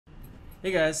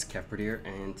Hey guys, Kevpert here,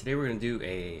 and today we're going to do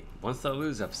a Once I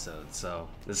Lose episode. So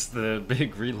this is the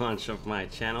big relaunch of my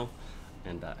channel,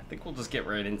 and I think we'll just get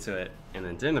right into it. And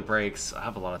then during the breaks, I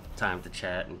have a lot of time to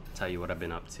chat and tell you what I've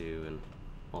been up to and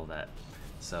all that.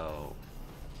 So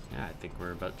yeah, I think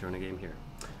we're about to join a game here.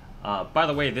 By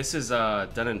the way, this is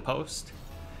done in post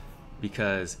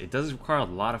because it does require a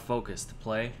lot of focus to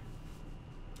play.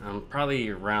 I'm probably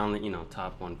around,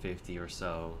 top 150 or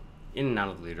so, in and out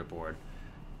of the leaderboard.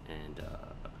 And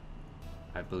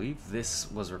I believe this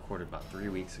was recorded about 3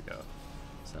 weeks ago,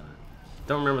 so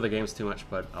don't remember the games too much,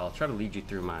 but I'll try to lead you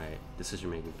through my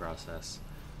decision-making process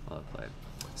while I play.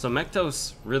 So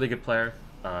Mektos, really good player,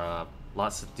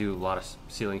 lots to do, a lot of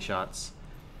ceiling shots,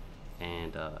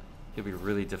 and he'll be a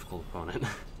really difficult opponent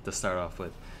to start off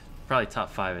with. Probably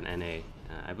top 5 in NA.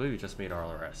 I believe he just made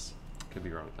RLRS. Could be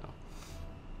wrong though.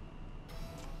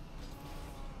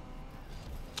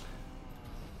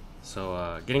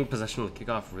 So getting possession of the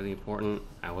kickoff, really important.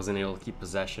 I wasn't able to keep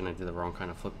possession. I did the wrong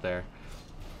kind of flip there.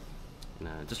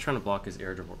 And just trying to block his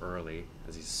air dribble early,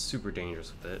 as he's super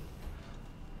dangerous with it.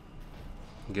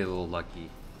 Get a little lucky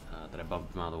that I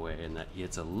bumped him out of the way and that he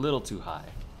hits a little too high.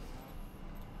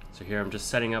 So here I'm just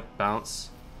setting up bounce.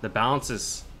 The bounce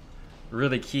is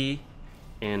really key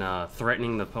in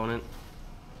threatening the opponent.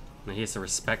 Now he has to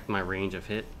respect my range of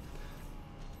hit.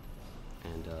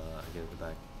 And I get the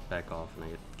back off and I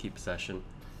get to keep possession.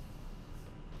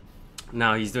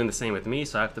 Now he's doing the same with me,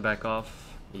 so I have to back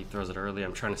off. He throws it early.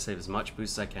 I'm trying to save as much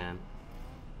boost as I can.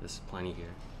 This is plenty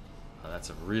here. That's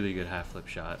a really good half flip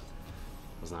shot.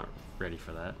 Was not ready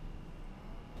for that.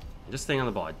 I'm just staying on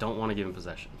the ball. I don't want to give him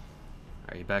possession.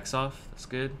 Alright, he backs off. That's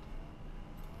good.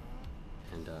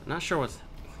 And not sure what's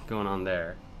going on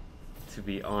there, to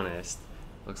be honest.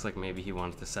 Looks like maybe he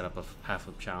wanted to set up a half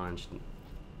flip challenge and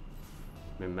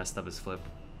maybe messed up his flip.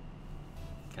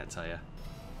 Can't tell ya.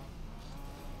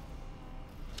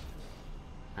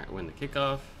 Alright, win the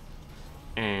kickoff.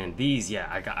 And these, yeah,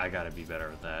 I gotta be better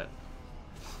with that.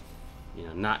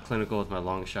 Not clinical with my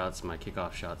long shots, my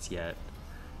kickoff shots yet.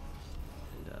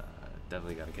 And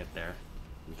definitely gotta get there.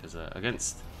 Because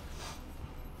against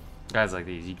guys like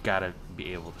these, you gotta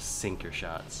be able to sink your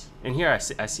shots. And here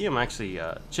I see him actually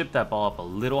chip that ball up a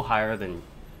little higher than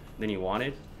he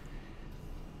wanted.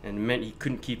 And it meant he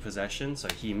couldn't keep possession, so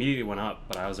he immediately went up,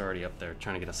 but I was already up there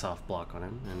trying to get a soft block on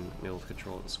him and be able to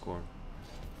control it and score.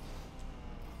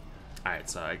 Alright,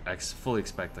 so I fully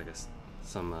expect like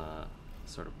some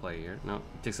sort of play here. No,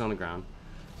 he takes it on the ground.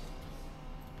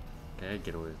 Okay,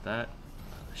 get away with that.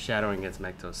 Shadowing against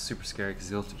Mektos is super scary because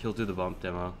he'll do the bump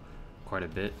demo quite a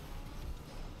bit.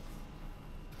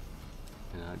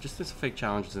 And just some fake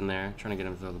challenges in there, trying to get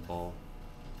him to throw the ball.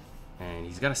 And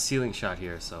he's got a ceiling shot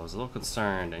here, so I was a little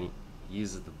concerned, and he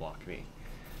uses it to block me.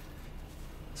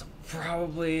 So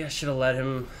probably I should have let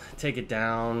him take it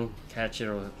down, catch it,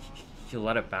 or he'll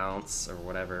let it bounce, or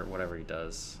whatever he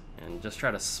does, and just try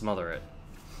to smother it.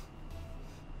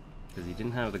 Because he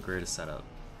didn't have the greatest setup.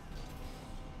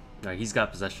 Now he's got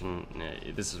possession.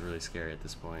 This is really scary at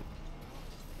this point.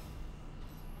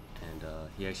 And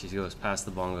he actually goes past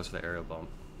the ball and goes for the aerial bump.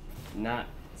 Not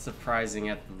surprising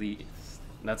at the least.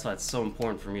 That's why it's so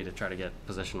important for me to try to get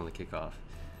possession on the kickoff.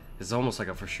 It's almost like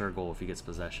a for sure goal if he gets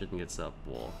possession and gets up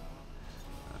wall.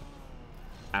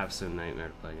 Absolute nightmare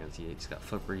to play against. He's got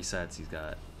flip resets, he's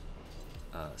got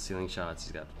ceiling shots,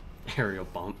 he's got aerial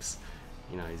bumps.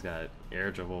 He's got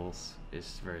air dribbles.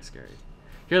 It's very scary.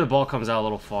 Here the ball comes out a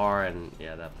little far, and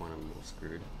yeah, at that point I'm a little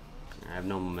screwed. I have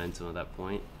no momentum at that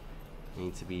point. I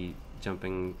need to be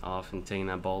jumping off and taking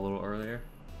that ball a little earlier.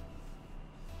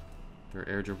 Or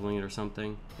air dribbling it or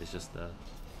something. It's just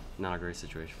not a great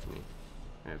situation for me.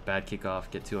 Alright, bad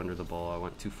kickoff, get too under the ball. I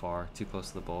went too far, too close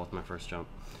to the ball with my first jump.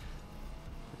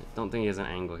 I don't think he has an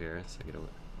angle here, so I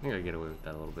think I get away with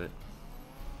that a little bit.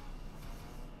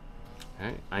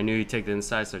 Alright, I knew he'd take the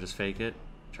inside, so I just fake it.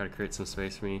 Try to create some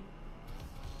space for me.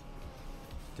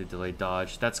 Did delayed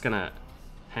dodge. That's gonna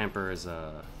hamper his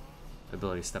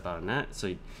ability to step out of net.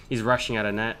 So he's rushing out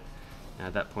of net. And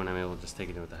at that point, I'm able to just take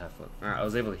it in with the half flip. Alright, I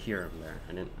was able to hear him there.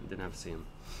 I didn't have to see him.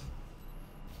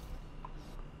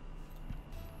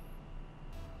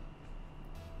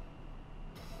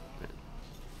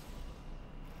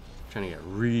 Trying to get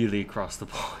really across the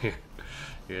ball here.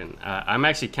 And, I'm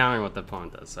actually countering what the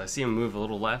opponent does. So I see him move a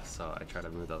little left, so I try to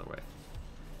move the other way.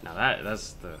 Now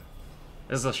this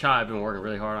is a shot I've been working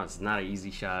really hard on. It's not an easy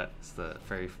shot. It's the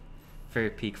very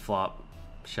peak flop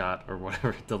shot or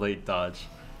whatever, delayed dodge.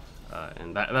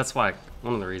 And that's why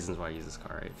one of the reasons why I use this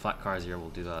car. Right? Flat cars here will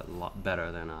do that a lot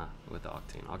better than with the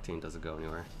Octane. Octane doesn't go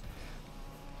anywhere.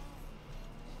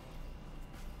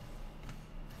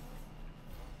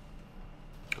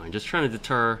 I'm just trying to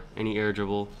deter any air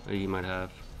dribble that he might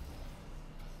have.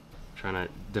 Trying to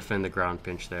defend the ground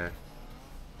pinch there.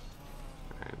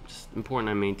 Alright, just important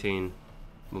I maintain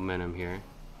momentum here.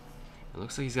 It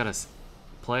looks like he's got a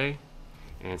play,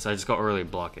 and so I just go early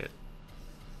block it.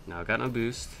 Now I got no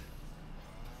boost,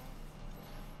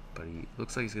 but he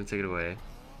looks like he's gonna take it away.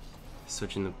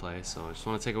 Switching the play, so I just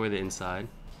want to take away the inside.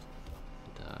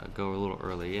 And, go a little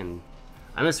early, and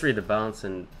I misread the bounce,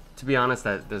 and to be honest,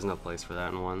 that there's no place for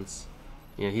that in 1's.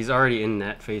 Yeah, he's already in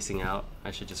net facing out.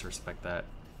 I should just respect that.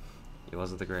 It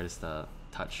wasn't the greatest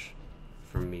touch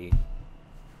from me.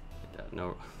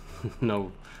 And,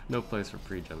 no place for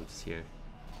pre-jumps here.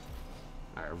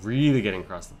 Alright, really getting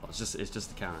across the ball. It's just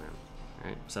to counter him.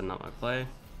 Alright, setting up my play.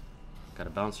 Got a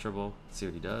bounce dribble. Let's see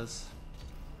what he does.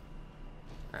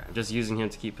 Alright, I'm just using him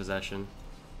to keep possession.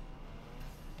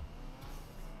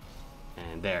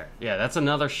 And there. Yeah, that's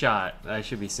another shot that I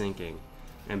should be sinking.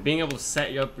 And being able to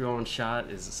set up your own shot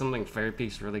is something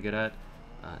Kevpert's really good at.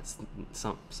 It's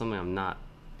something I'm not.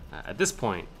 At this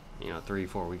point,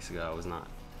 3-4 weeks ago, I was not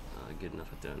good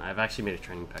enough at doing. I've actually made a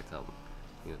training pack to help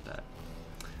me with that.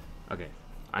 Okay,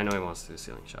 I know he wants to do a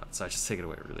ceiling shot, so I just take it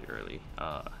away really early.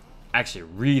 Actually,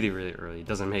 really early. It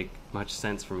doesn't make much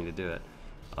sense for me to do it,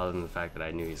 other than the fact that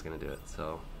I knew he was going to do it.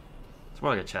 So it's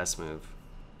more like a chess move.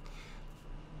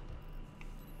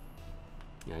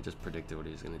 Yeah, I just predicted what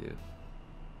he was going to do.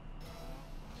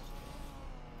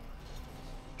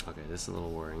 Okay, this is a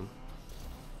little worrying.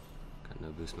 Got no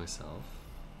boost myself.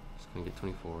 Just going to get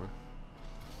 24.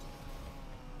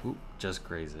 Oop, just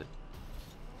graze it.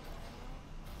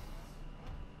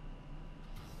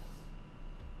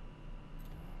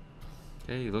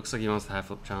 Okay, he looks like he wants the half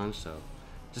flip challenge, so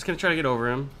just gonna try to get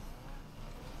over him.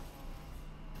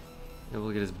 Able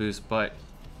to get his boost, but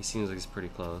he seems like he's pretty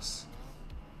close.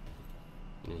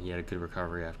 He had a good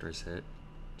recovery after his hit.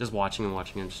 Just watching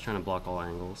him, just trying to block all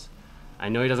angles. I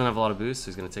know he doesn't have a lot of boost, so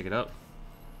he's gonna take it up.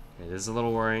 Okay, this is a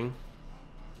little worrying.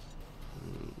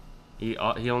 He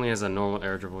only has a normal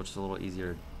air dribble, which is a little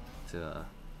easier to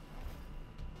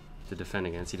defend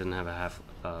against. He doesn't have a half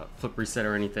flip reset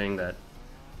or anything that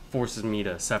forces me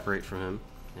to separate from him.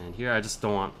 And here I just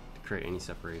don't want to create any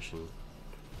separation.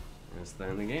 That's the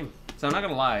end of the game. So I'm not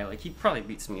gonna lie, like, he probably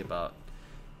beats me about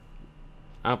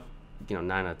 9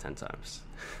 out of 10 times.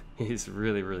 He's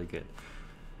really good.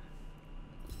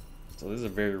 So this is a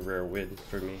very rare win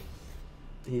for me.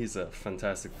 He's a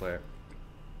fantastic player.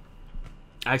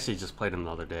 I actually just played him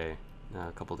the other day,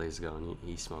 a couple days ago, and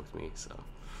he smoked me, so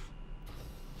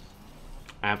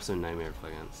absolute nightmare to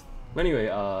play against. But anyway,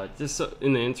 just so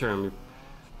in the interim,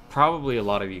 probably a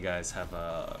lot of you guys have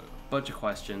a bunch of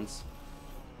questions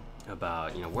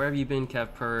about, where have you been,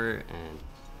 Kevpert, and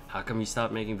how come you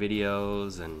stopped making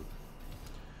videos, and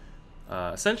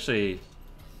essentially,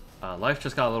 life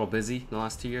just got a little busy in the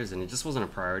last 2 years, and it just wasn't a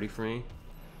priority for me.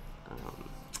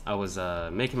 I was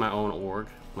making my own org,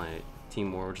 my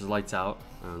team org, which is lights out.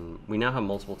 We now have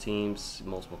multiple teams,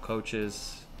 multiple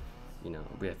coaches.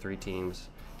 We have 3 teams.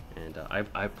 And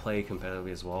I play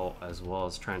competitively as well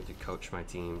as trying to coach my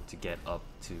team to get up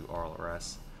to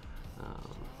RLRS.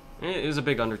 It was a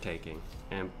big undertaking,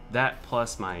 and that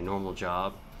plus my normal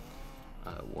job,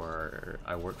 where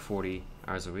I work 40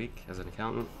 hours a week as an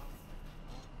accountant,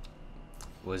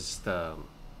 was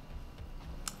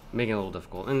making it a little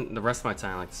difficult. And the rest of my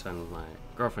time I like to spend with my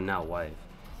girlfriend, now wife,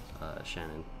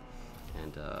 Shannon.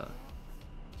 And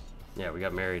yeah, we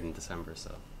got married in December,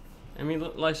 so I mean,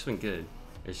 life's been good.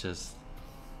 It's just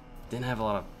didn't have a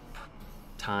lot of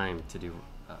time to do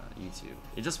YouTube.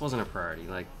 It just wasn't a priority.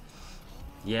 Like,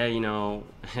 yeah,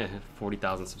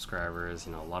 40,000 subscribers,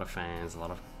 a lot of fans, a lot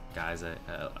of guys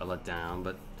I let down,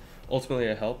 but ultimately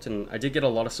I helped, and I did get a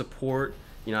lot of support.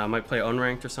 I might play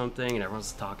unranked or something, and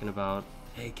everyone's talking about,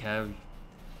 hey Kev,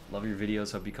 love your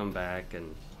videos, hope you come back,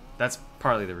 and that's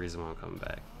partly the reason why I'm coming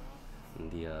back.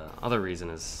 And the other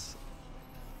reason is,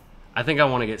 I think I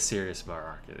want to get serious about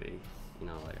Rocket League.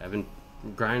 Like, I've been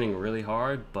grinding really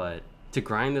hard, but to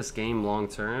grind this game long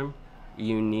term,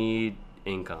 you need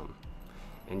income,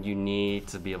 and you need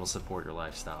to be able to support your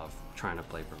lifestyle of trying to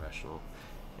play professional.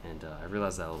 And I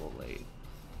realized that a little late,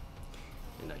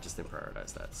 and I just didn't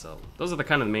prioritize that. So those are the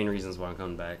kind of main reasons why I'm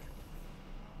coming back.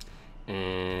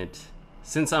 And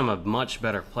since I'm a much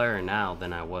better player now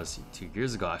than I was 2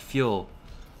 years ago, I feel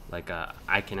like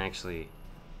I can actually,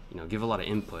 give a lot of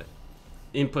input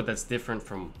that's different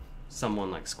from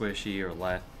someone like Squishy or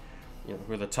Lat,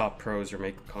 who are the top pros who are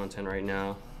making content right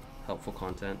now, helpful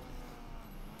content,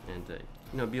 and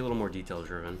be a little more detail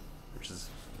driven, which is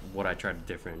what I try to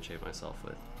differentiate myself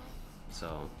with.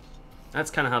 So that's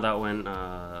kind of how that went.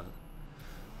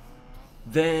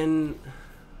 Then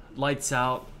lights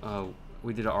out.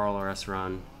 We did an RLRS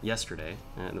run yesterday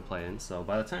in the play-in, so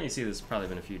by the time you see this, it's probably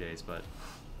been a few days, but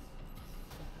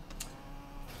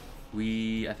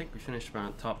I think we finished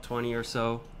around top 20 or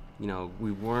so. You know,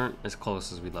 we weren't as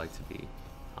close as we'd like to be.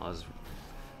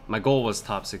 My goal was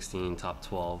top 16, top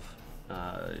 12,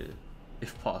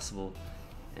 if possible,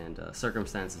 and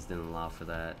circumstances didn't allow for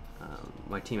that.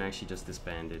 My team actually just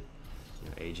disbanded. You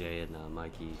know, AJ and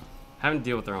Mikey having to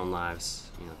deal with their own lives.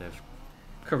 You know, they have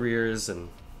careers, and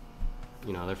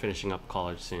you know, they're finishing up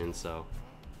college soon, so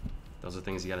those are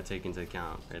things you got to take into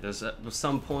account. Right? There's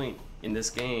some point in this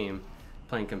game,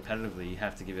 playing competitively, you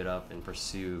have to give it up and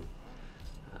pursue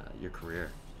your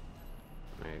career.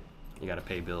 Right? You got to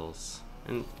pay bills,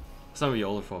 and some of you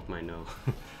older folk might know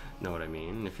know what I mean.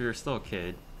 And if you're still a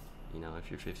kid, you know,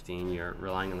 if you're 15, you're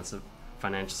relying on the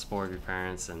financial support of your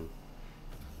parents, and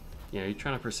you know, you're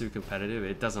trying to pursue competitive.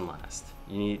 It doesn't last.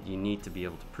 You need to be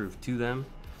able to prove to them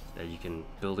that you can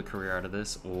build a career out of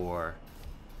this, or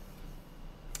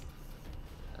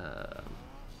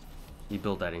you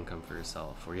build that income for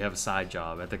yourself, or you have a side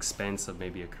job at the expense of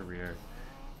maybe a career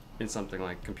in something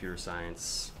like computer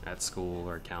science at school,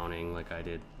 or accounting like I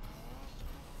did.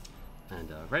 And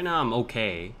right now I'm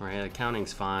okay, right?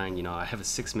 Accounting's fine. You know, I have a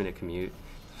 6-minute commute,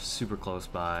 super close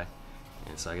by,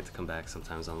 and so I get to come back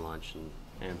sometimes on lunch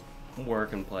and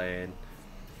work and play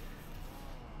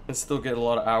and still get a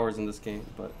lot of hours in this game.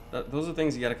 But those are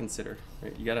things you got to consider,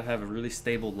 right? You got to have a really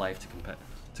stable life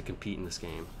to compete in this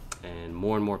game, and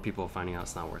more people are finding out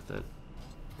it's not worth it,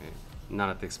 right? Not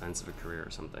at the expense of a career or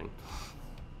something.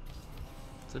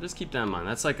 So just keep that in mind.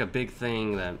 That's like a big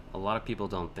thing that a lot of people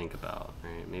don't think about,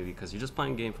 right? Maybe because you're just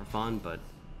playing a game for fun, but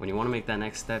when you want to make that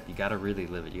next step, you got to really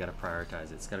live it. You got to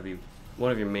prioritize it. It's got to be one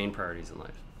of your main priorities in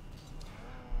life.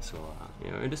 So,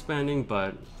 you know, we're disbanding,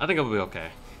 but I think I'll be okay.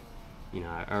 You know,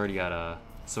 I already got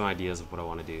some ideas of what I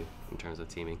want to do in terms of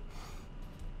teaming.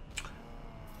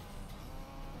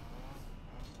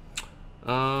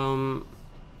 So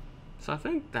I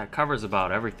think that covers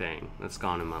about everything that's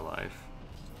gone in my life.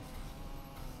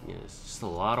 Yeah, it's just a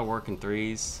lot of work in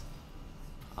 3s.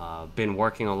 Been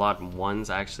working a lot in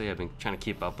 1s, actually. I've been trying to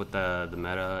keep up with the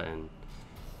meta, and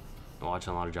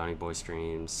watching a lot of Johnny Boy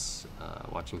streams,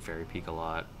 watching Fairy Peak a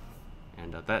lot.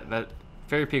 And that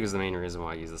Fairy Peak is the main reason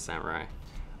why I use the Samurai.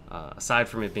 Aside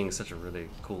from it being such a really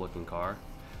cool looking car,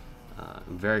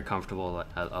 I'm very comfortable.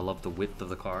 I love the width of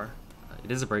the car.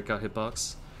 It is a breakout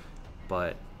hitbox,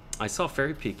 but I saw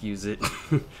Fairy Peak use it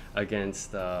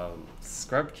against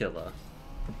Scrub Killer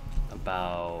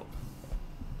about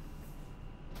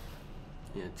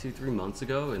 2-3 months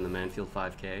ago in the Manfield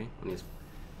 5K when he was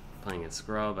playing at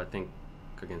Scrub. I think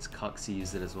against Cux he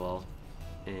used it as well,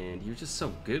 and he was just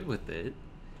so good with it.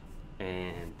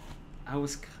 And I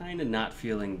was kind of not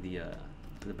feeling the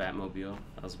Batmobile.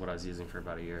 That was what I was using for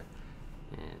about a year,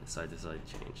 and so I decided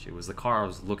to change. It was the car I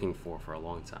was looking for a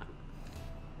long time.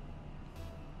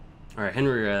 All right,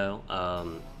 Henry Rail,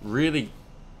 really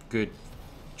good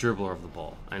dribbler of the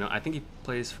ball. I think he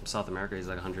plays from South America. He's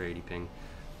like 180 ping,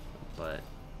 but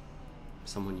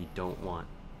someone you don't want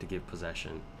to give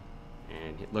possession.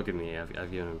 And look at me, I've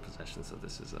given him possession, so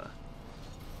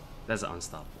that's an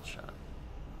unstoppable shot.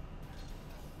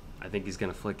 I think he's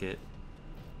gonna flick it,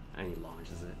 and he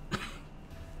launches it.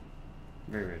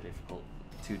 Very, very difficult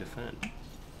to defend.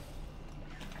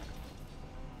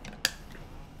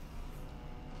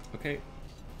 Okay.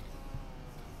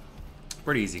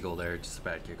 Pretty easy goal there, just a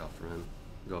bad kickoff from him.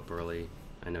 Go up early.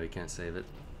 I know he can't save it.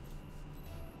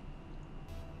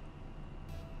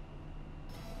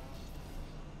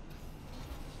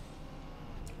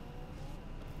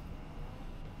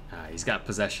 He's got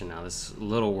possession now. This is a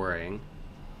little worrying.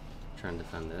 Trying to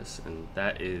defend this, and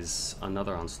that is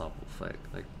another unstoppable flick.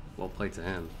 Like, well played to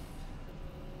him.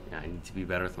 Yeah, I need to be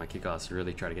better with my kickoffs to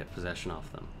really try to get possession off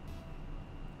them.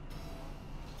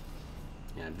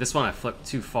 Yeah, this one I flipped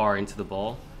too far into the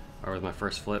ball, or with my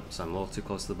first flip, so I'm a little too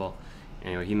close to the ball.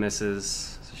 Anyway, he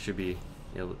misses, so it should be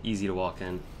easy to walk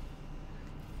in.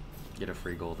 Get a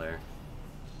free goal there.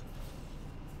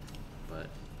 But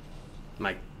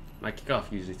my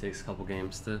kickoff usually takes a couple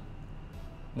games to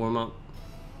warm up.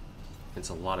 It's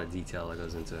a lot of detail that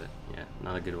goes into it. Yeah,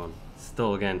 not a good one.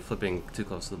 Still, again, flipping too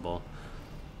close to the ball.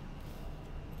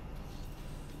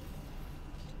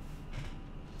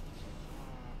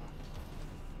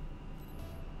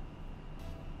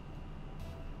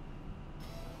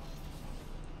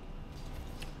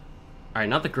 Alright,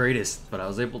 not the greatest, but I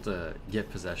was able to get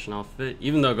possession off of it.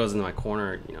 Even though it goes into my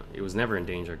corner, it was never in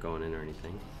danger of going in or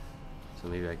anything. So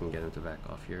maybe I can get him to back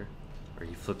off here. Or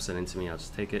he flips it into me, I'll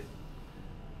just take it.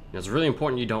 It's really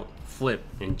important you don't flip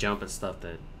and jump at stuff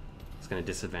that it's going to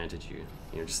disadvantage you.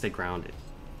 You know, just stay grounded.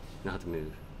 You don't have to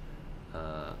move.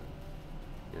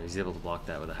 You know, he's able to block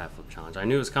that with a half flip challenge. I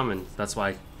knew it was coming. That's why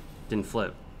I didn't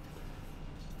flip.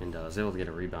 And I was able to get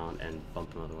a rebound and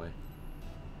bump him out of the way.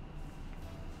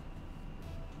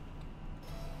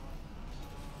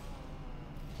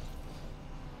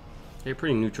 Okay,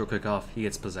 pretty neutral kickoff. He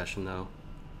gets possession though.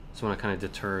 Just want to kind of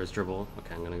deter his dribble.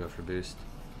 Okay, I'm going to go for boost.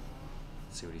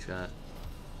 Let's see what he's got.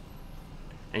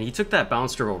 And he took that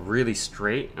bounce dribble really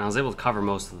straight, and I was able to cover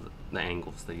most of the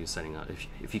angles that he was setting up.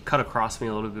 If he cut across me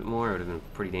a little bit more, it would have been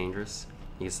pretty dangerous.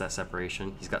 He gets that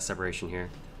separation. He's got separation here.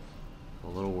 A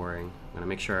little worrying. I'm going to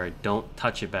make sure I don't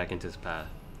touch it back into his path.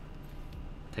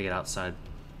 Take it outside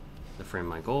the frame of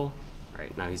my goal. All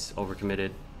right, now he's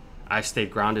overcommitted. I've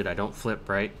stayed grounded. I don't flip,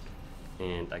 right?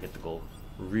 And I get the goal.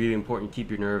 Really important to keep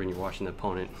your nerve and you're watching the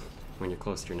opponent when you're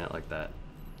close to your net like that.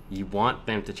 You want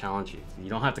them to challenge you. You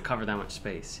don't have to cover that much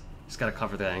space. You just got to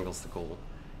cover the angles to goal.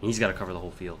 And he's got to cover the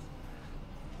whole field.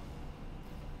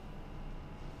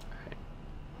 All right.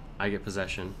 I get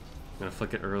possession. I'm going to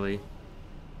flick it early in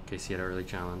case he had an early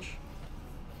challenge.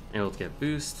 Able to get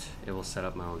boost. Able to set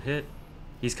up my own hit.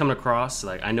 He's coming across.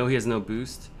 Like, I know he has no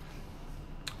boost.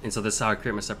 And so this is how I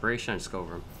create my separation. I just go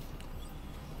over him.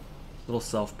 Little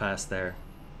self pass there.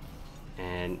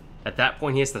 And at that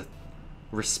point, he has to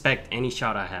respect any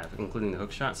shot I have, including the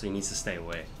hook shot, so he needs to stay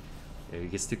away. If he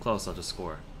gets too close, I'll just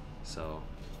score. So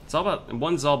it's all about,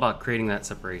 one's all about creating that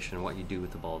separation and what you do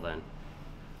with the ball then.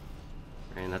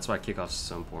 And that's why kickoffs is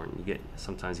so important.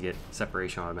 Sometimes you get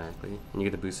separation automatically, and you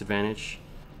get the boost advantage,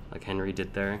 like Henry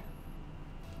did there.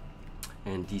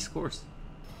 And D scores.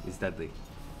 He's deadly.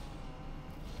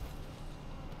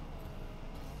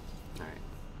 All right,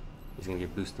 he's gonna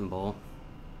get boosting ball.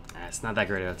 It's not that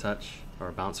great of a touch or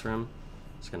a bounce for him.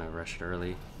 Just gonna rush it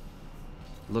early.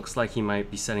 Looks like he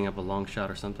might be setting up a long shot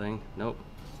or something. Nope.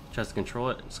 Tries to control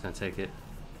it. Just gonna take it,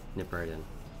 nip right in.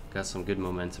 Got some good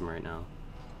momentum right now.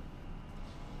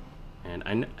 And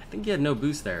I think he had no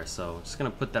boost there, so just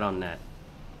gonna put that on net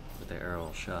with the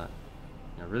aerial shot.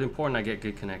 Now, really important I get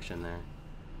good connection there.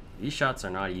 These shots are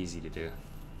not easy to do,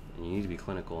 and you need to be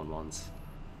clinical in ones.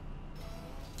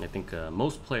 I think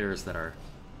most players that are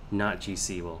not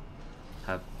GC will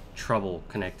have trouble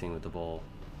connecting with the ball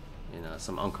in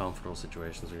some uncomfortable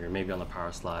situations where you're maybe on the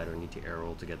power slide or need to air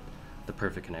roll to get the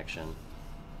perfect connection.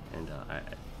 And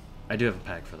I do have a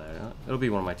pack for that. It'll be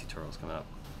one of my tutorials coming up.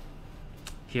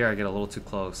 Here I get a little too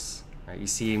close. Right? You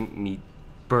see me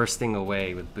bursting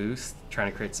away with boost, trying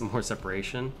to create some more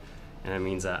separation, and that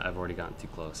means that I've already gotten too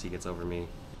close. He gets over me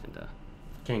and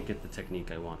can't get the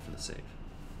technique I want for the save.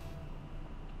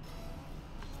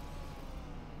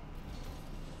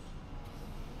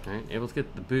 Alright, able to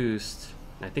get the boost.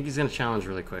 I think he's going to challenge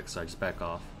really quick, so I just back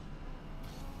off.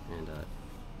 And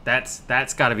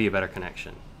that's got to be a better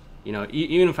connection. You know,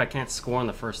 even if I can't score on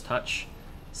the first touch,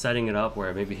 setting it up where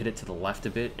I maybe hit it to the left a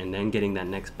bit and then getting that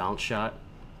next bounce shot,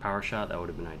 power shot, that would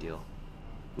have been ideal.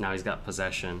 Now he's got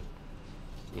possession.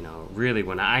 You know, really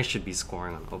when I should be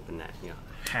scoring on open net, you know,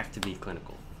 I have to be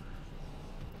clinical.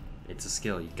 It's a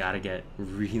skill. You got to get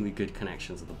really good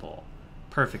connections of the ball.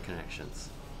 Perfect connections.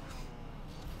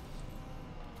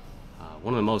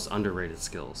 One of the most underrated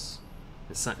skills.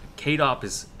 K-Dop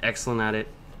is excellent at it.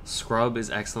 Scrub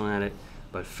is excellent at it.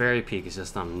 But Fairy Peak is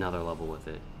just on another level with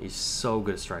it. He's so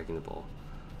good at striking the ball.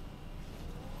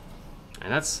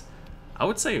 And that's, I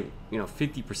would say, you know,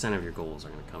 50% of your goals are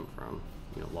going to come from,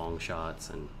 you know, long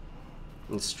shots and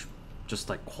it's just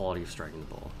like quality of striking the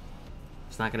ball.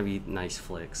 It's not going to be nice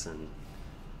flicks and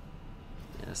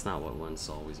yeah, that's not what one's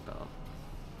always about.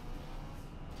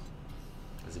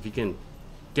 Because if you can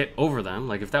get over them,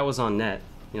 like if that was on net,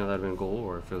 you know, that would have been a goal,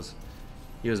 or if it was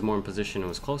he was more in position and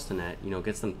was close to net, you know,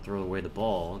 gets them to throw away the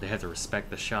ball, they have to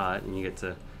respect the shot and you get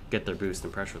to get their boost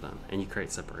and pressure them and you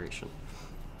create separation.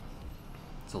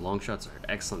 So long shots are an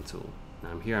excellent tool. Now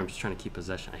I'm here, I'm just trying to keep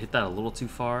possession. I hit that a little too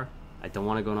far. I don't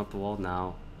want to go up the wall.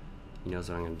 Now he knows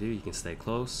what I'm going to do. You can stay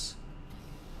close.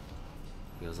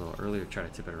 He goes a little earlier, try to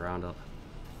tip it around up.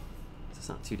 It's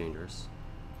not too dangerous.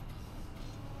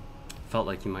 Felt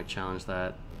like he might challenge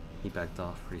that. He backed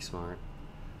off, pretty smart.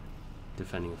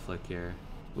 Defending a flick here.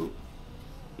 Ooh.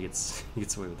 He gets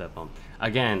away with that bump.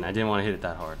 Again, I didn't want to hit it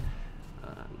that hard.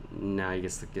 Now he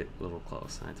gets to get a little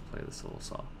close. I have to play this a little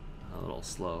soft, a little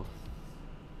slow.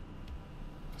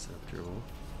 Set up dribble.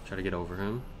 Try to get over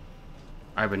him.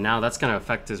 All right, but now that's going to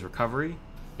affect his recovery,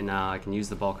 and now I can use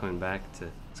the ball coming back to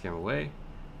scare him away,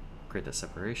 create that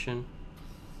separation.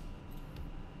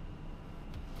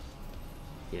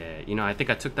 Yeah, you know, I think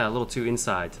I took that a little too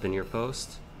inside to the near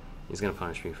post. He's going to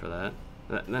punish me for that.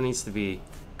 That needs to be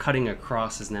cutting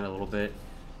across his net a little bit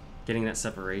getting that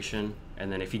separation,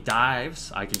 and then if he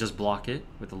dives, I can just block it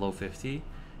with the low 50.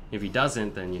 If he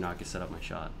doesn't, then, you know, I can set up my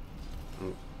shot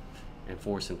and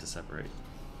force him to separate.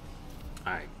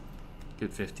 Alright,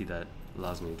 good 50 that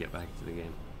allows me to get back into the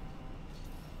game.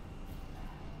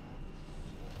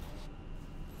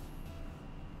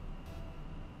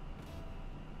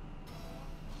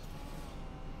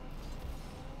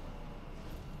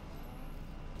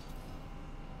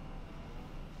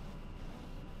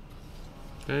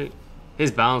 Okay,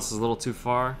 his balance is a little too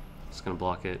far. Just gonna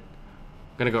block it.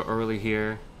 I'm gonna go early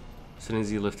here. As soon as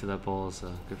he lifted that ball is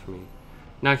good for me.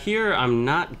 Now here, I'm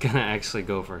not gonna actually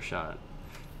go for a shot.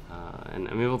 And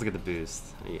I'm able to get the boost.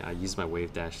 I used my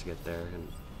wave dash to get there, and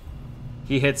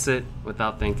he hits it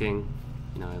without thinking.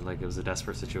 You know, like it was a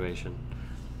desperate situation.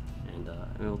 And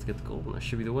I'm able to get the goal, and that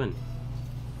should be the win.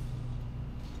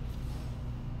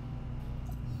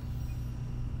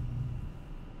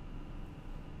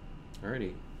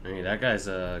 Alrighty. I mean, that guy's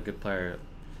a good player.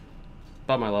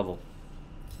 About my level.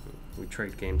 We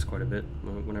trade games quite a bit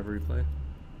whenever we play.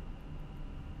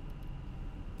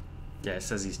 Yeah, it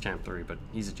says he's Champ 3, but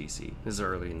he's a GC. This is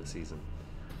early in the season.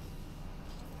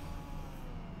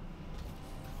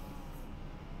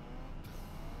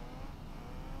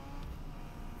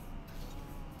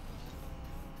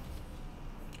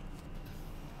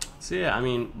 So yeah, I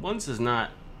mean, 1's is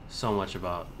not so much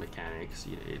about mechanics.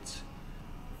 It's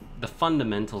the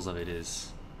fundamentals of it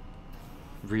is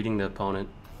reading the opponent,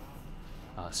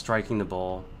 striking the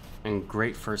ball, and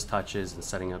great first touches and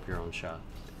setting up your own shot.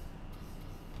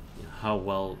 You know, how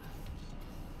well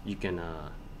you can,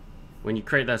 when you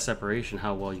create that separation,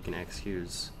 how well you can execute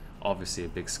is obviously a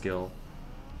big skill.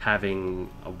 Having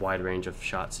a wide range of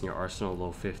shots in your arsenal,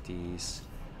 low 50s,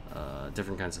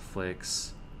 different kinds of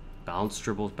flicks, bounce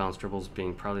dribbles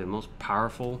being probably the most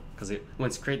powerful, because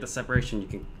once you create the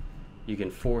separation, you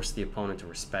can force the opponent to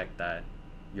respect that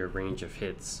your range of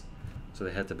hits, so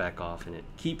they have to back off, and it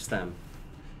keeps them,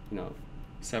 you know,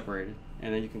 separated,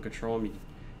 and then you can control them.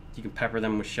 You can pepper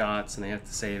them with shots, and they have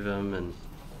to save them, and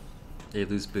they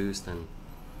lose boost, and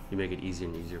you make it easier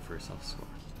and easier for yourself to score.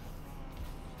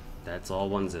 That's all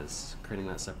 1's is, creating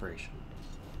that separation.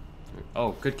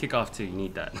 Oh, good kickoff too. You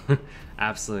need that.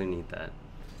 Absolutely need that.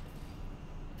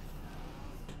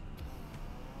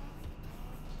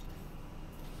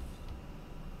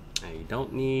 You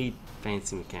don't need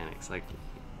fancy mechanics. Like,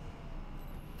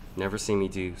 never see me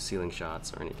do ceiling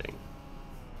shots or anything.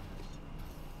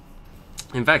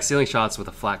 In fact, ceiling shots with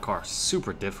a flat car are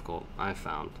super difficult, I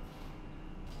found.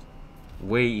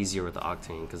 Way easier with the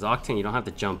Octane, because the Octane, you don't have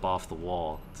to jump off the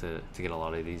wall to get a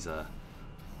lot of these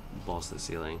balls to the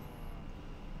ceiling.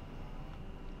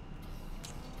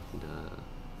 And,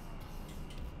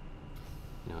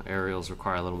 you know, aerials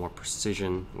require a little more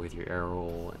precision with your air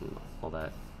roll and all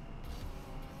that.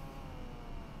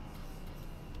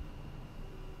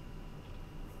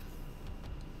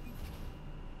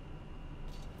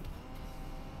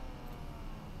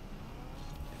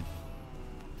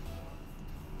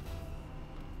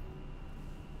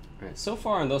 Alright, so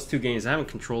far in those two games, I haven't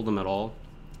controlled them at all,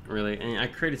 really. And I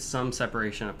created some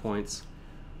separation at points.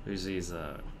 There's these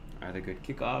either good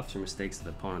kickoffs or mistakes of the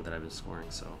opponent that I've been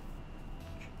scoring, so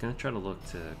I'm gonna try to look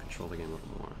to control the game a little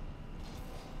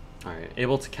more. Alright,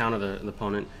 able to counter the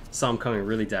opponent. Saw him coming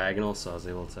really diagonal, so I was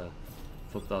able to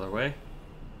flip the other way.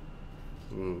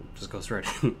 And just go straight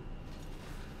in.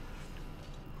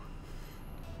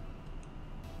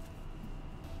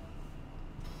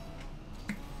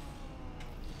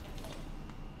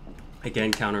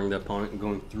 Again, countering the opponent and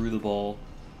going through the ball.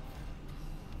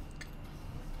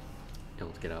 Able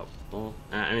to get out. Well,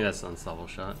 I mean, that's an unstoppable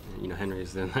shot. You know, Henry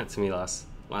was doing that to me last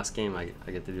game. I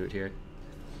get to do it here.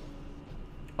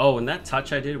 Oh, and that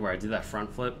touch I did where I did that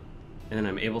front flip, and then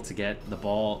I'm able to get the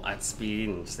ball at speed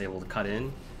and just able to cut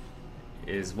in,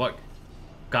 is what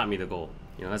got me the goal.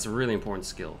 You know, that's a really important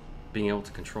skill. Being able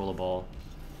to control a ball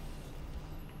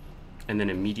and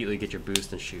then immediately get your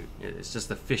boost and shoot. It's just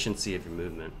the efficiency of your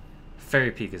movement.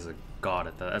 Fairy Peak is a god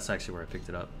at that. That's actually where I picked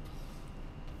it up.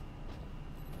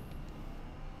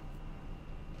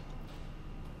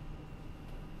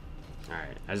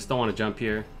 Alright, I just don't want to jump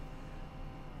here.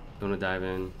 Don't want to dive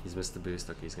in. He's missed the boost.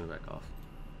 Okay, he's going to back off.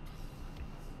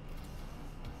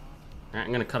 Alright,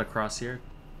 I'm going to cut across here.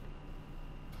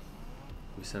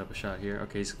 We set up a shot here.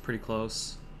 Okay, he's pretty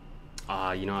close.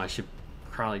 You know, I should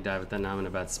probably dive at that. Now I'm in a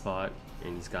bad spot,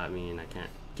 and he's got me, and I can't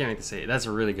make the save. That's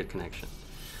a really good connection.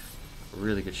 A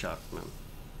really good shot from him.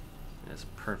 That's a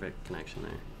perfect connection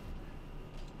there.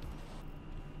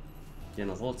 Getting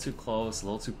a little too close, a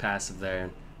little too passive there,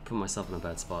 and put myself in a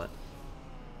bad spot.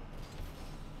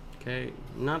 Okay,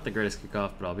 not the greatest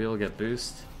kickoff, but I'll be able to get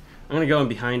boost. I'm gonna go in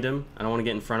behind him. I don't want to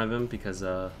get in front of him because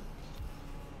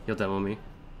he'll demo me.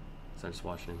 So I'm just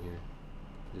watching him here.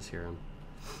 Just hear him.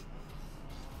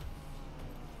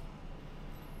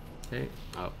 Okay.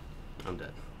 Oh, I'm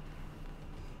dead.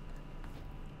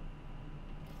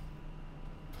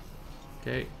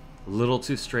 Okay. A little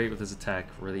too straight with his attack.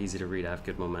 Really easy to read. I have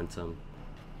good momentum.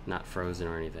 Not frozen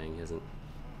or anything. He hasn't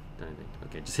done anything.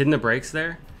 Okay, just hitting the brakes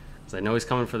there. Because I know he's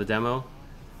coming for the demo.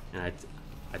 And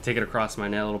I take it across my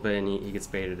net a little bit and he gets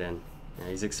baited in. Yeah,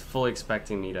 he's fully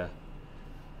expecting me to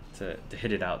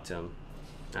hit it out to him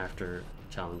after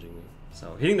challenging me.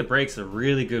 So hitting the brakes is a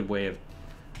really good way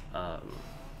of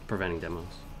preventing demos.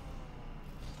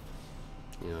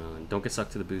 You know, and don't get stuck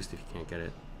to the boost if you can't get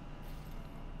it.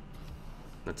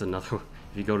 That's another.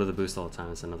 If you go to the boost all the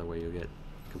time, it's another way you'll get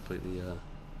completely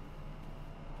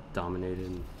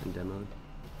dominated and demoed.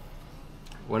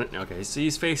 Okay, so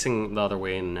he's facing the other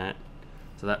way in the net.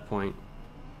 So at that point,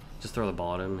 just throw the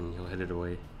ball at him and he'll hit it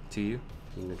away to you.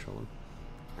 You can control him.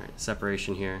 All right,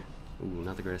 separation here. Ooh,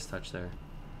 not the greatest touch there.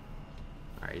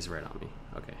 All right, he's right on me.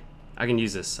 Okay, I can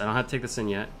use this. I don't have to take this in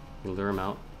yet. You lure him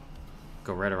out.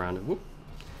 Go right around him. Whoop.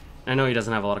 I know he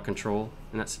doesn't have a lot of control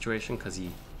in that situation because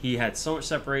he had so much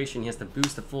separation. He has to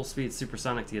boost to full speed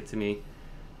supersonic to get to me.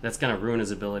 That's gonna ruin his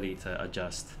ability to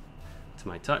adjust to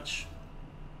my touch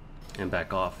and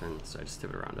back off, and so I just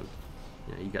tip it around him.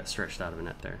 Yeah, you got stretched out of a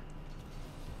net there.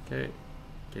 Okay,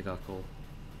 kickoff goal.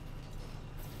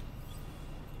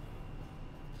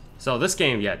 So this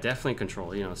game, yeah, definitely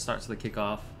control. You know, it starts with the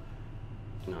kickoff.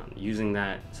 You know, using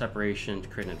that separation to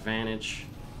create an advantage,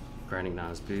 grinding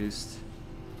down his boost,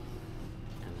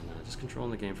 and then just controlling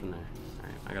the game from there. All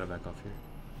right, I gotta back off here.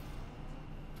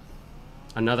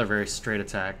 Another very straight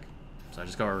attack, so I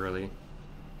just go early.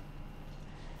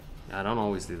 I don't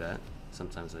always do that.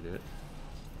 Sometimes I do it.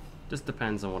 Just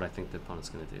depends on what I think the opponent's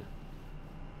gonna do.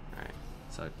 All right,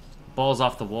 so ball's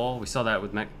off the wall. We saw that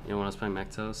with when I was playing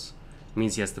Mektos. It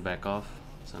means he has to back off.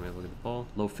 So I'm able to get the ball.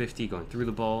 Low 50, going through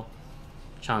the ball,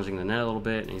 challenging the net a little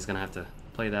bit, and he's gonna have to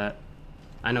play that.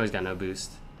 I know he's got no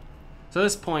boost. So at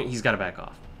this point, he's gotta back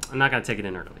off. I'm not gonna take it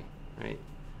in early, right?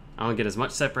 I want to get as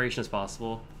much separation as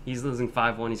possible. He's losing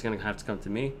 5-1, he's gonna have to come to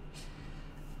me.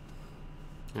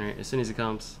 All right, as soon as he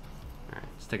comes, all right,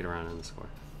 just take it around in the score.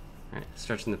 All right,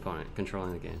 stretching the opponent,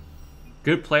 controlling the game.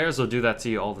 Good players will do that to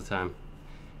you all the time.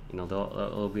 You know,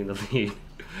 they'll be in the lead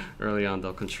early on.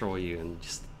 They'll control you and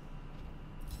just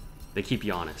they keep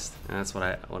you honest, and that's what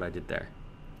I did there.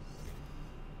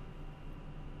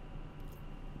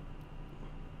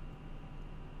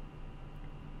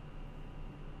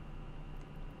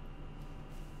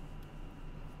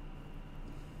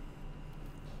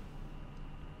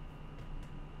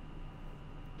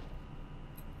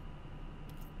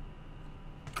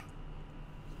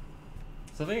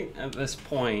 So I think at this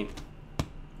point,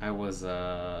 I was,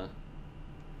 I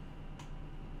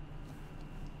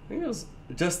think it was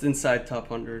just inside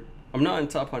top 100. I'm not in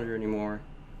top 100 anymore,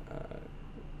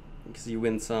 because you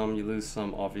win some, you lose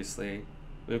some, obviously.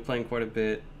 Been playing quite a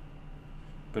bit,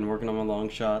 been working on my long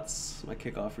shots, my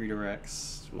kickoff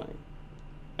redirects, my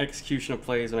execution of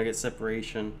plays when I get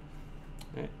separation.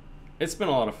 It's been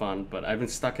a lot of fun, but I've been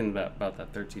stuck in about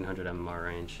that 1300 MMR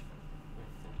range.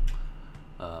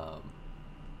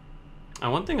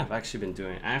 And one thing I've actually been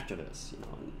doing after this, you know,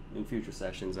 in future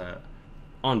sessions,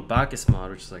 on Bacchus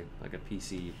mod, which is like a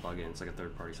PC plugin, it's like a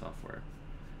third-party software.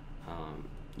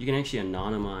 You can actually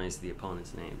anonymize the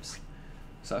opponent's names.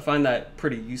 So I find that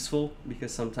pretty useful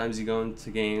because sometimes you go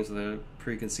into games with a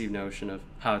preconceived notion of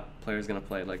how a player's gonna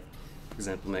play. Like, for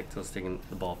example, Mektos taking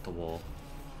the ball off the wall,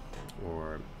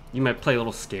 or you might play a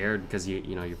little scared because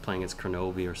you know you're playing as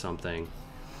Kronobi or something,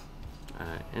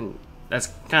 and that's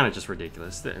kind of just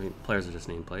ridiculous. I mean, players are just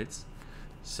nameplates.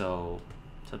 So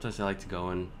sometimes I like to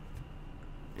go in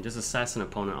and just assess an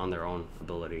opponent on their own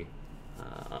ability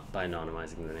by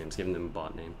anonymizing their names, giving them a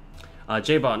bot name.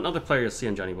 J-Bot, another player you'll see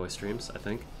on Johnny Boy streams, I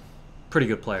think. Pretty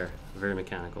good player, very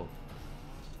mechanical.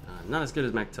 Not as good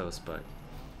as Mektos, but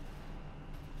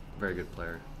very good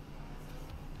player.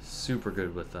 Super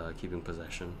good with keeping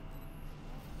possession.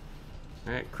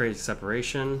 All right, create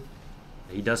separation.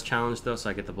 He does challenge though, so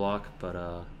I get the block,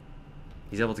 but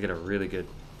he's able to get a really good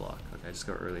block. Okay, I just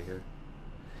go early here.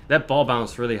 That ball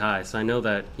bounced really high, so I know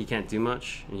that he can't do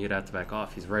much, and he'd have to back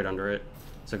off. He's right under it,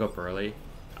 so I go up early.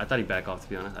 I thought he'd back off, to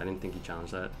be honest. I didn't think he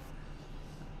challenged that.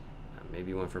 Maybe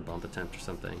he went for a bump attempt or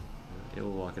something. Okay,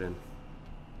 we'll walk it in.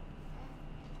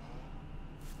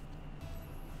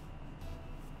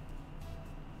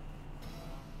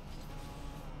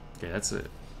 Okay, that's a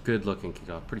good looking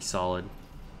kickoff, pretty solid.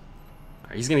 All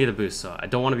right, he's gonna get a boost, so I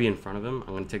don't want to be in front of him.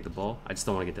 I'm gonna take the ball. I just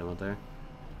don't want to get demoed there.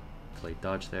 Play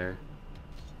dodge there.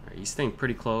 Alright, he's staying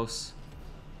pretty close.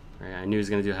 Alright, I knew he was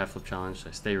gonna do a half flip challenge, so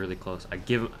I stay really close. I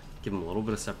give him a little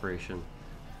bit of separation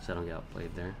so I don't get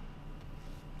outplayed there.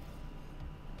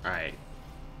 Alright.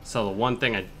 So the one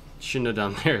thing I shouldn't have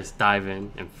done there is dive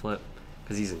in and flip,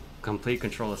 because he's in complete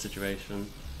control of the situation.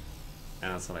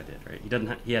 And that's what I did,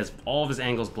 right? He has all of his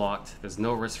angles blocked. There's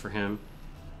no risk for him.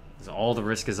 All the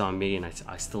risk is on me, and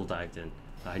I still dived in.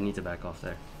 I need to back off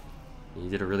there. And he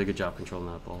did a really good job controlling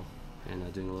that ball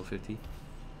and doing a little 50.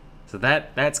 So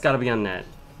that's got to be on net.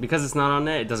 Because it's not on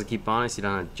net, it doesn't keep bonus. You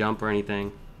don't have to jump or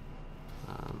anything.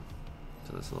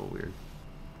 So that's a little weird.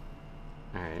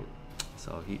 Alright,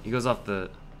 so he goes off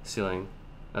the ceiling.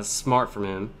 That's smart from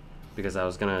him, because I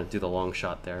was going to do the long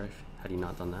shot there. Had he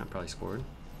not done that, probably scored.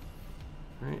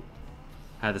 Alright,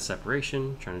 had the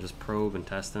separation, trying to just probe and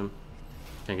test him.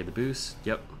 Can't get the boost.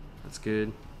 Yep, that's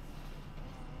good.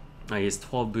 He has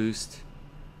 12 boost.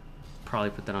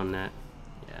 Probably put that on net.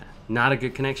 Yeah, not a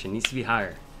good connection. Needs to be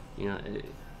higher. You know,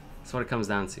 that's what it comes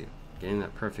down to. Getting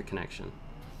that perfect connection.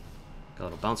 Got a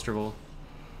little bounce dribble.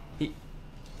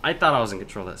 I thought I was in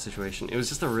control of that situation. It was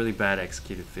just a really bad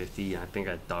executed 50. I think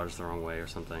I dodged the wrong way or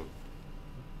something.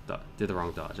 Did the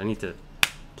wrong dodge. I need to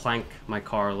plank my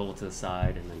car a little to the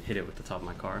side and then hit it with the top of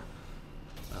my car.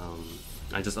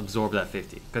 I just absorbed that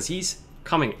 50 because he's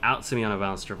coming out to me on a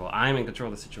bounce dribble. I'm in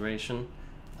control of the situation.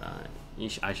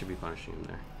 I should be punishing him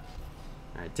there.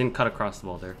 All right, didn't cut across the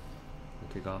ball there.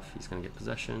 Kick off. He's gonna get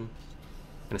possession.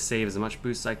 Gonna save as much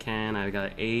boost as I can. I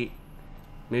got an 8.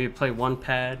 Maybe play 1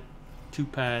 pad, 2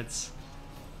 pads.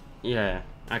 Yeah,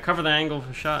 I cover the angle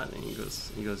for shot, and he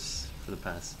goes for the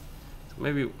pass. So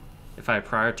maybe if I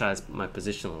prioritize my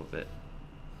position a little bit,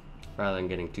 rather than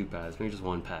getting 2 pads, maybe just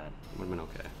 1 pad, it would have been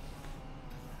okay.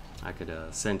 I could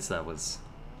sense that was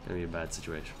gonna be a bad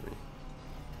situation for me.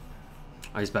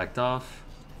 Oh, he's backed off.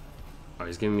 Oh,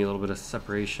 he's giving me a little bit of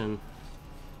separation.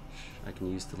 I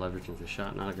can use to leverage into the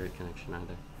shot. Not a great connection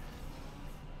either.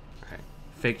 Alright,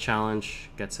 fake challenge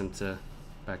gets him to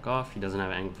back off. He doesn't have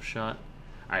an angle for shot.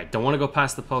 Alright, don't want to go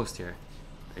past the post here.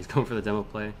 He's going for the demo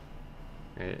play.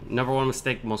 Right. Number one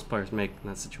mistake most players make in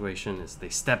that situation is they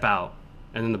step out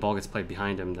and then the ball gets played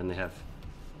behind him, then they have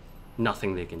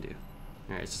nothing they can do.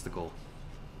 Alright, it's just the goal.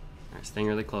 Alright, staying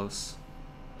really close.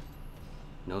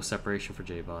 No separation for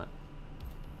J-Bot.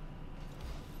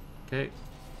 Okay.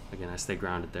 Again, I stay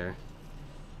grounded there.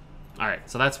 Alright,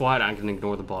 so that's why I can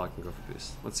ignore the ball. I can go for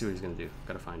boost. Let's see what he's going to do.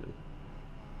 Gotta find him.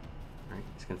 Alright,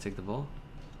 he's going to take the ball.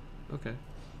 Okay.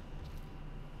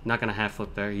 Not going to half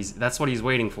flip there. That's what he's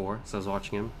waiting for, so I was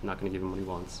watching him. Not going to give him what he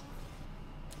wants.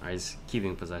 Alright, he's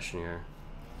keeping possession here.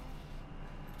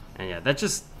 And yeah, that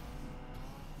just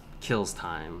kills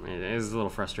time. It is a little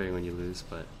frustrating when you lose,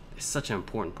 but it's such an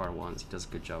important part of 1's. He does a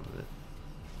good job of it.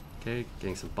 Okay,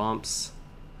 getting some bumps.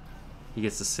 He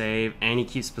gets the save, and he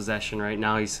keeps possession. Right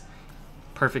now, he's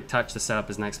perfect touch to set up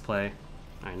his next play.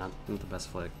 All right, not the best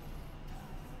flick.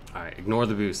 All right, ignore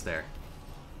the boost there.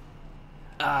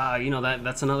 You know,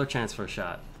 that's another chance for a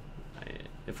shot.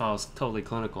 If I was totally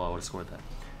clinical, I would have scored that.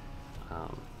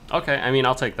 Okay, I mean,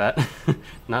 I'll take that.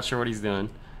 Not sure what he's doing.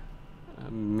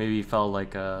 Maybe he felt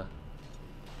like I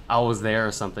was there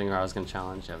or something, or I was going to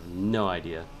challenge. I have no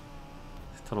idea.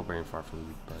 Total brain fart from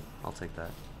me, but I'll take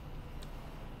that.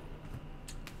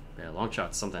 Yeah, long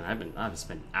shot's something I've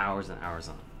spent hours and hours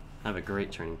on. I have a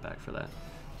great training pack for that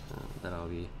that I'll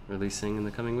be releasing in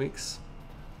the coming weeks.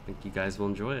 I think you guys will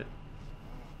enjoy it.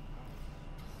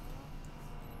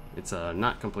 It's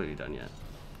not completely done yet.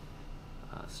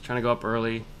 So trying to go up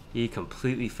early. He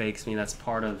completely fakes me. That's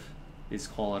part of his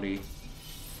quality.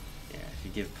 Yeah, if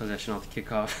you give possession off the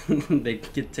kickoff, they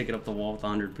take it up the wall with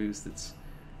 100 boost. It's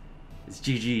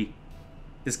GG.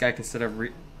 This guy can set up.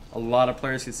 A lot of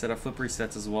players can set up flip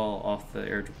resets as well off the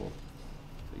air dribble.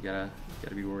 So you gotta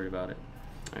be worried about it.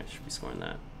 Alright, should be scoring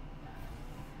that.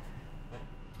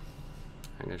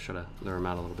 I'm gonna try to lure him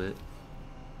out a little bit.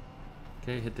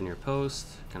 Okay, hit the near post.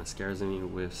 Kind of scares him, he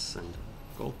whiffs, and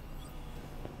goal.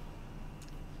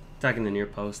 Attacking the near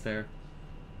post there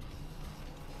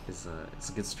is it's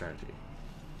a good strategy.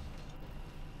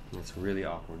 And it's really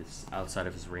awkward. It's outside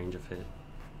of his range of hit.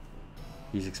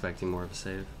 He's expecting more of a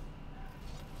save.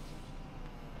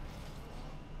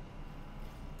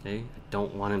 Okay, I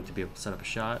don't want him to be able to set up a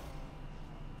shot.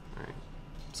 Alright,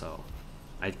 so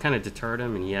I kind of deterred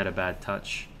him and he had a bad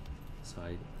touch. So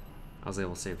I was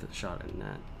able to save the shot in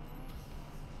that.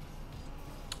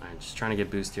 Alright, just trying to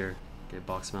get boost here. Get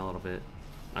box him out a little bit.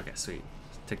 Okay, sweet.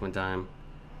 Take my time.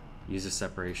 Use the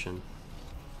separation.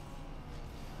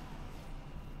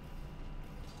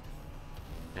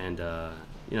 And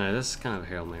You know, this is kind of a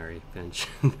Hail Mary pinch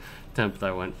attempt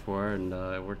I went for, and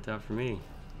it worked out for me.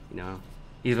 You know,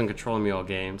 he's been controlling me all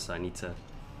game, so I need to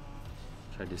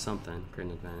try to do something, create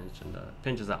an advantage, and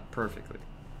pinches out perfectly.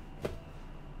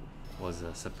 Was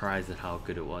surprised at how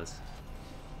good it was.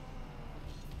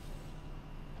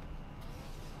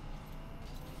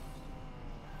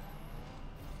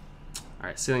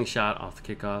 Alright, ceiling shot off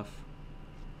the kickoff.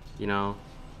 You know,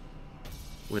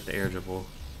 with the air dribble.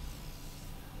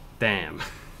 Damn.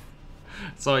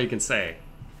 That's all you can say.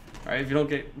 Alright, if you don't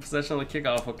get possession on the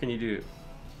kickoff, what can you do?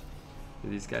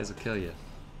 These guys will kill you.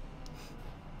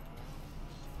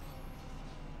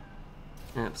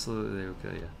 Absolutely, they will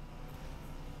kill you.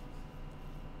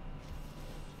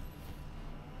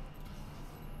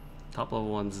 Top level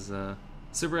 1's is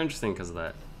super interesting because of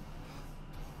that.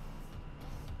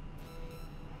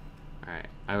 Alright,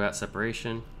 I've got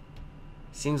separation.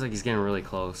 Seems like he's getting really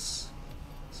close.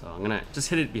 So I'm gonna just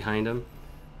hit it behind him.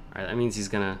 Alright, that means he's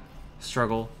gonna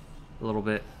struggle a little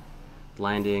bit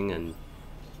landing, and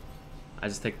I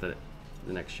just take the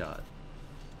next shot.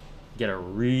 Get a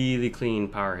really clean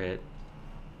power hit.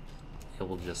 It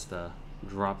will just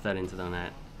drop that into the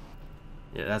net.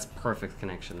 Yeah, that's perfect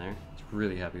connection there.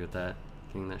 Really happy with that.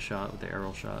 Getting that shot with the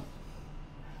aerial shot.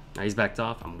 Now he's backed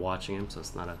off. I'm watching him, so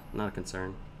it's not a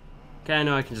concern. Okay, I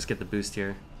know I can just get the boost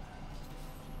here.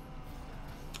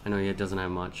 I know he doesn't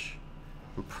have much.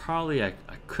 And probably I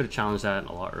could have challenged that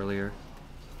a lot earlier.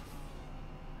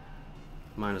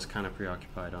 Mine was kind of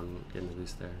preoccupied on getting the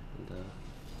boost there. And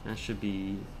that should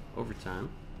be overtime.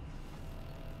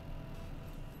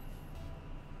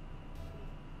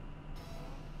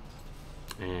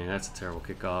 And that's a terrible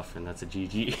kickoff, and that's a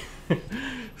GG.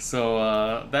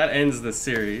 So that ends the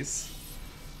series.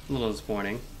 A little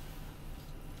disappointing.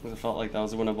 It felt like that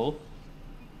was winnable.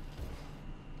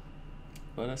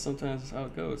 But sometimes that's how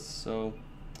it goes. So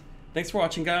thanks for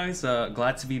watching, guys.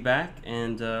 Glad to be back.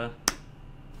 And you know,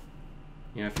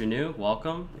 if you're new,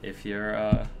 welcome. If you're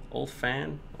an old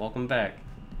fan, welcome back.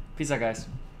 Peace out, guys.